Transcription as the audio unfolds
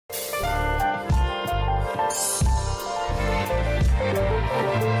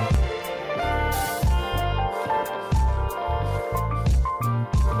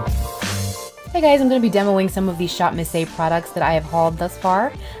Hey guys, I'm going to be demoing some of these ShopMissA products that I have hauled thus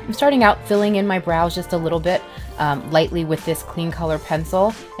far. I'm starting out filling in my brows just a little bit, lightly with this clean color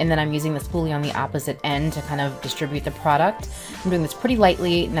pencil, and then I'm using the spoolie on the opposite end to kind of distribute the product. I'm doing this pretty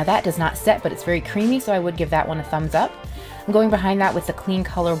lightly. Now that does not set, but it's very creamy, so I would give that one a thumbs up. I'm going behind that with the clean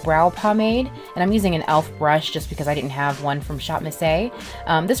color brow pomade, and I'm using an e.l.f. brush just because I didn't have one from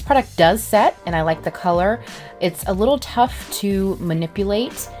ShopMissA. This product does set, and I like the color. It's a little tough to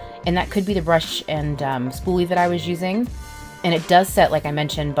manipulate, and that could be the brush and spoolie that I was using. And it does set, like I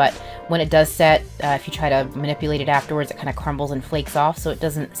mentioned, but when it does set, if you try to manipulate it afterwards, it kind of crumbles and flakes off, so it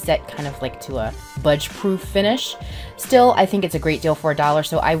doesn't set kind of like to a budge-proof finish. Still, I think it's a great deal for $1,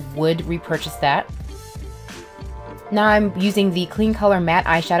 so I would repurchase that. Now I'm using the Clean Color Matte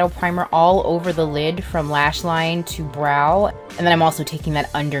Eyeshadow Primer all over the lid from lash line to brow, and then I'm also taking that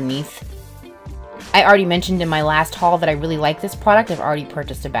underneath. I already mentioned in my last haul that I really like this product. I've already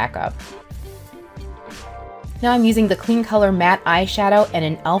purchased a backup. Now I'm using the Clean Color Matte Eyeshadow and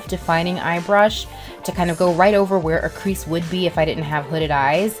an e.l.f. Defining Eye Brush to kind of go right over where a crease would be if I didn't have hooded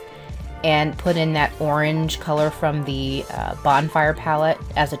eyes, and put in that orange color from the Bonfire palette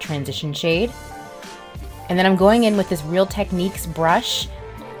as a transition shade. And then I'm going in with this Real Techniques brush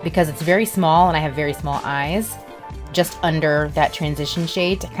because it's very small and I have very small eyes, just under that transition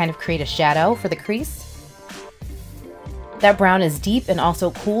shade to kind of create a shadow for the crease. That brown is deep and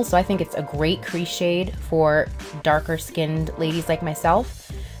also cool, so I think it's a great crease shade for darker skinned ladies like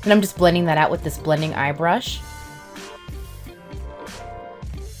myself. And I'm just blending that out with this blending eye brush.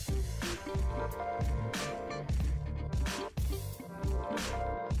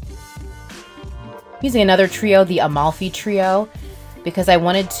 Using another trio, the Amalfi trio, because I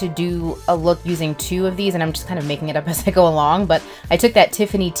wanted to do a look using two of these, and I'm just kind of making it up as I go along, but I took that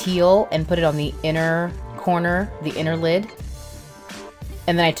Tiffany teal and put it on the inner corner, the inner lid,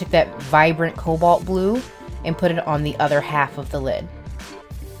 and then I took that vibrant cobalt blue and put it on the other half of the lid.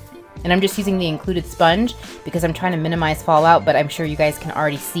 And I'm just using the included sponge because I'm trying to minimize fallout, but I'm sure you guys can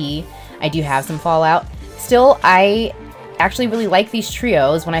already see I do have some fallout. Still, I actually really like these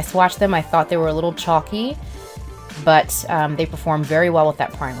trios. When I swatched them, I thought they were a little chalky, but they perform very well with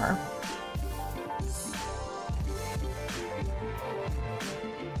that primer.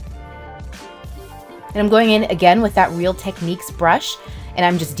 And I'm going in again with that Real Techniques brush, and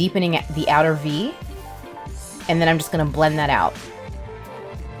I'm just deepening the outer V, and then I'm just going to blend that out.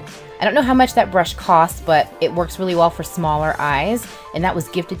 I don't know how much that brush costs, but it works really well for smaller eyes, and that was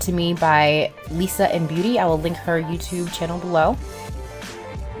gifted to me by Lisa and Beauty. I will link her YouTube channel below.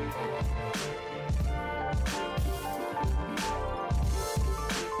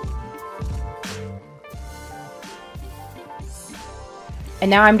 And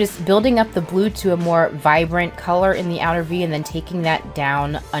now I'm just building up the blue to a more vibrant color in the outer V, and then taking that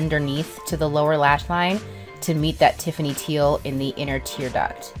down underneath to the lower lash line to meet that Tiffany teal in the inner tear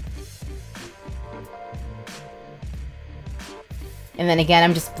duct. And then again,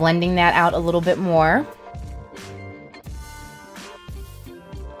 I'm just blending that out a little bit more.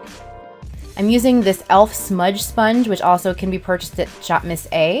 I'm using this e.l.f. smudge sponge, which also can be purchased at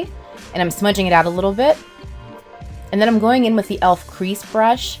ShopMissA, and I'm smudging it out a little bit. And then I'm going in with the e.l.f. crease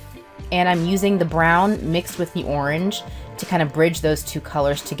brush, and I'm using the brown mixed with the orange to kind of bridge those two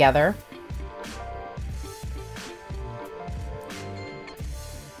colors together.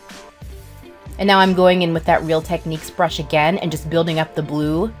 And now I'm going in with that Real Techniques brush again and just building up the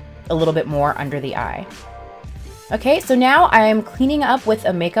blue a little bit more under the eye. Okay, so now I'm cleaning up with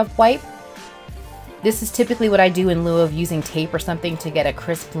a makeup wipe. This is typically what I do in lieu of using tape or something to get a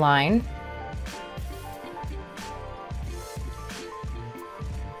crisp line.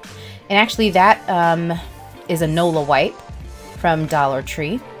 And actually that is a Nola wipe from Dollar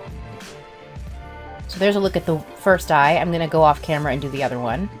Tree. So there's a look at the first eye. I'm going to go off camera and do the other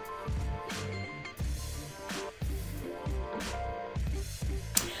one.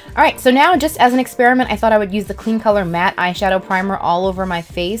 Alright, so now just as an experiment, I thought I would use the Clean Color Matte Eyeshadow Primer all over my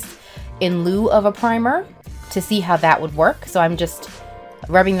face in lieu of a primer to see how that would work. So I'm just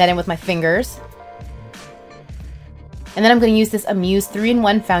rubbing that in with my fingers. And then I'm going to use this Amuse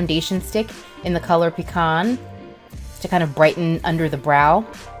 3-in-1 foundation stick in the color Pecan to kind of brighten under the brow.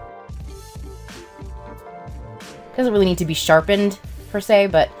 Doesn't really need to be sharpened per se,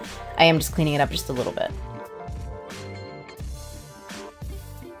 but I am just cleaning it up just a little bit.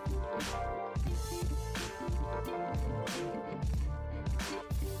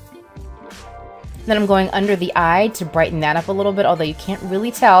 Then I'm going under the eye to brighten that up a little bit, although you can't really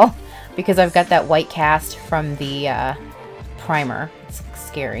tell because I've got that white cast from the primer. It's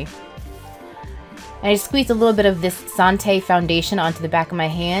scary. And I squeezed a little bit of this Santé foundation onto the back of my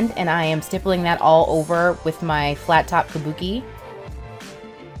hand, and I am stippling that all over with my flat top kabuki.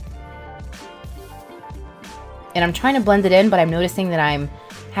 And I'm trying to blend it in, but I'm noticing that I'm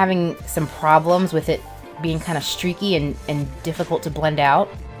having some problems with it being kind of streaky and difficult to blend out.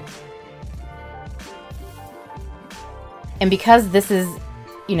 And because this is,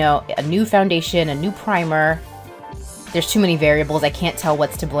 you know, a new foundation, a new primer, there's too many variables. I can't tell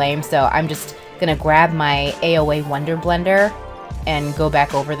what's to blame, so I'm just gonna grab my AOA Wonder Blender and go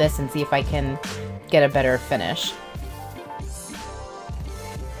back over this and see if I can get a better finish.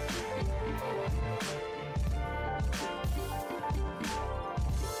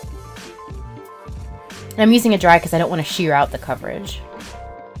 And I'm using it dry because I don't want to shear out the coverage.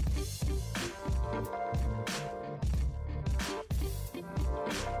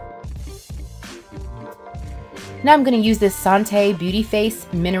 Now I'm going to use this Santé Beauty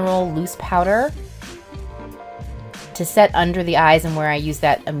Face Mineral Loose Powder to set under the eyes and where I use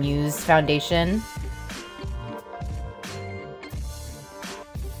that Amuse foundation.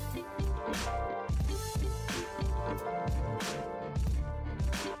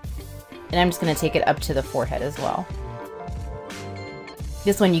 And I'm just going to take it up to the forehead as well.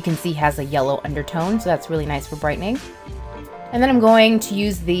 This one you can see has a yellow undertone, so that's really nice for brightening. And then I'm going to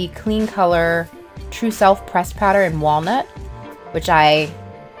use the Clean Color True Self Pressed Powder in Walnut, which I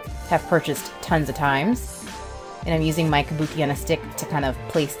have purchased tons of times. And I'm using my kabuki on a stick to kind of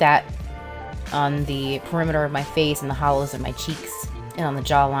place that on the perimeter of my face and the hollows of my cheeks and on the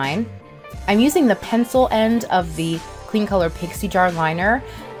jawline. I'm using the pencil end of the Clean Color Pixie Jar Liner.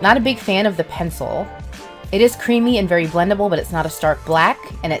 Not a big fan of the pencil. It is creamy and very blendable, but it's not a stark black,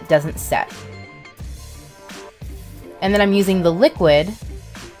 and it doesn't set. And then I'm using the liquid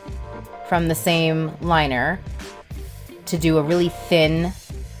from the same liner to do a really thin,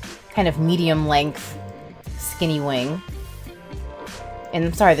 kind of medium length, skinny wing. And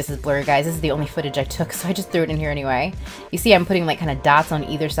I'm sorry this is blurry, guys. This is the only footage I took, so I just threw it in here anyway. You see I'm putting like kind of dots on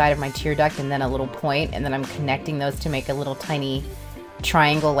either side of my tear duct and then a little point, and then I'm connecting those to make a little tiny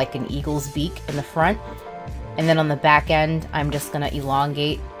triangle like an eagle's beak in the front. And then on the back end, I'm just gonna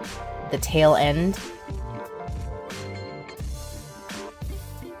elongate the tail end.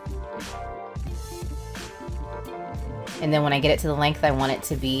 And then when I get it to the length I want it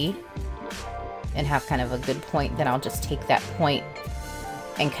to be and have kind of a good point, then I'll just take that point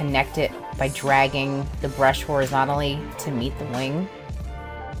and connect it by dragging the brush horizontally to meet the wing.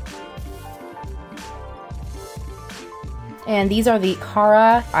 And these are the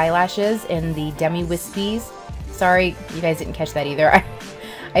Cara eyelashes in the Demi Wispies. Sorry, you guys didn't catch that either.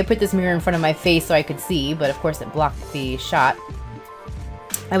 I put this mirror in front of my face so I could see, but of course it blocked the shot.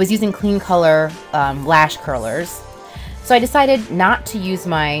 I was using Clean Color lash curlers. So I decided not to use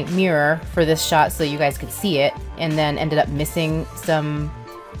my mirror for this shot so you guys could see it, and then ended up missing some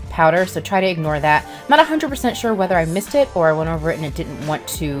powder, so try to ignore that. I'm not 100% sure whether I missed it or I went over it and it didn't want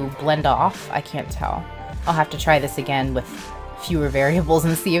to blend off. I can't tell. I'll have to try this again with fewer variables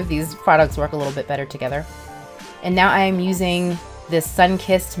and see if these products work a little bit better together. And now I am using this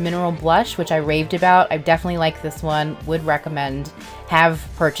Sun-Kissed Mineral Blush, which I raved about. I definitely like this one, would recommend, have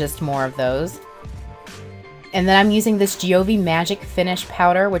purchased more of those. And then I'm using this Giove Magic Finish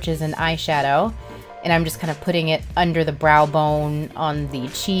Powder, which is an eyeshadow. And I'm just kind of putting it under the brow bone, on the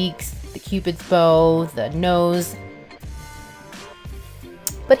cheeks, the cupid's bow, the nose.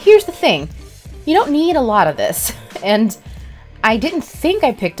 But here's the thing. You don't need a lot of this. And I didn't think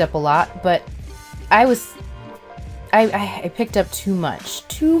I picked up a lot, but I picked up too much.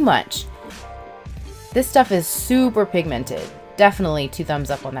 Too much. This stuff is super pigmented. Definitely 2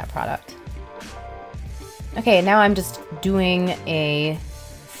 thumbs up on that product. Okay, now I'm just doing a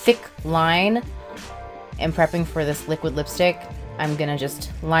thick line and prepping for this liquid lipstick. I'm gonna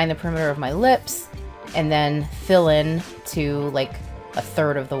just line the perimeter of my lips and then fill in to like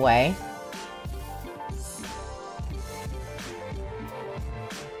 1/3 of the way.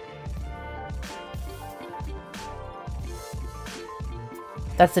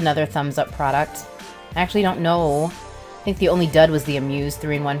 That's another thumbs up product. I actually don't know. I think the only dud was the Amuse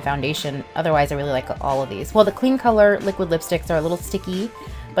 3-in-1 foundation. Otherwise, I really like all of these. Well, the Clean Color liquid lipsticks are a little sticky,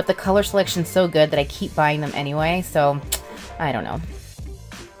 but the color selection's so good that I keep buying them anyway, so I don't know.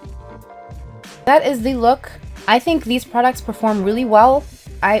 That is the look. I think these products perform really well.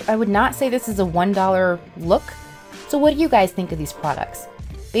 I would not say this is a $1 look. So what do you guys think of these products?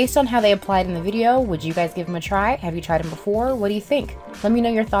 Based on how they applied in the video, would you guys give them a try? Have you tried them before? What do you think? Let me know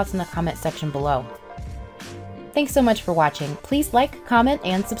your thoughts in the comment section below. Thanks so much for watching. Please like, comment,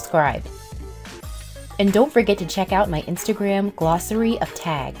 and subscribe. And don't forget to check out my Instagram glossary of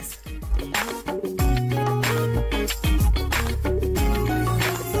tags.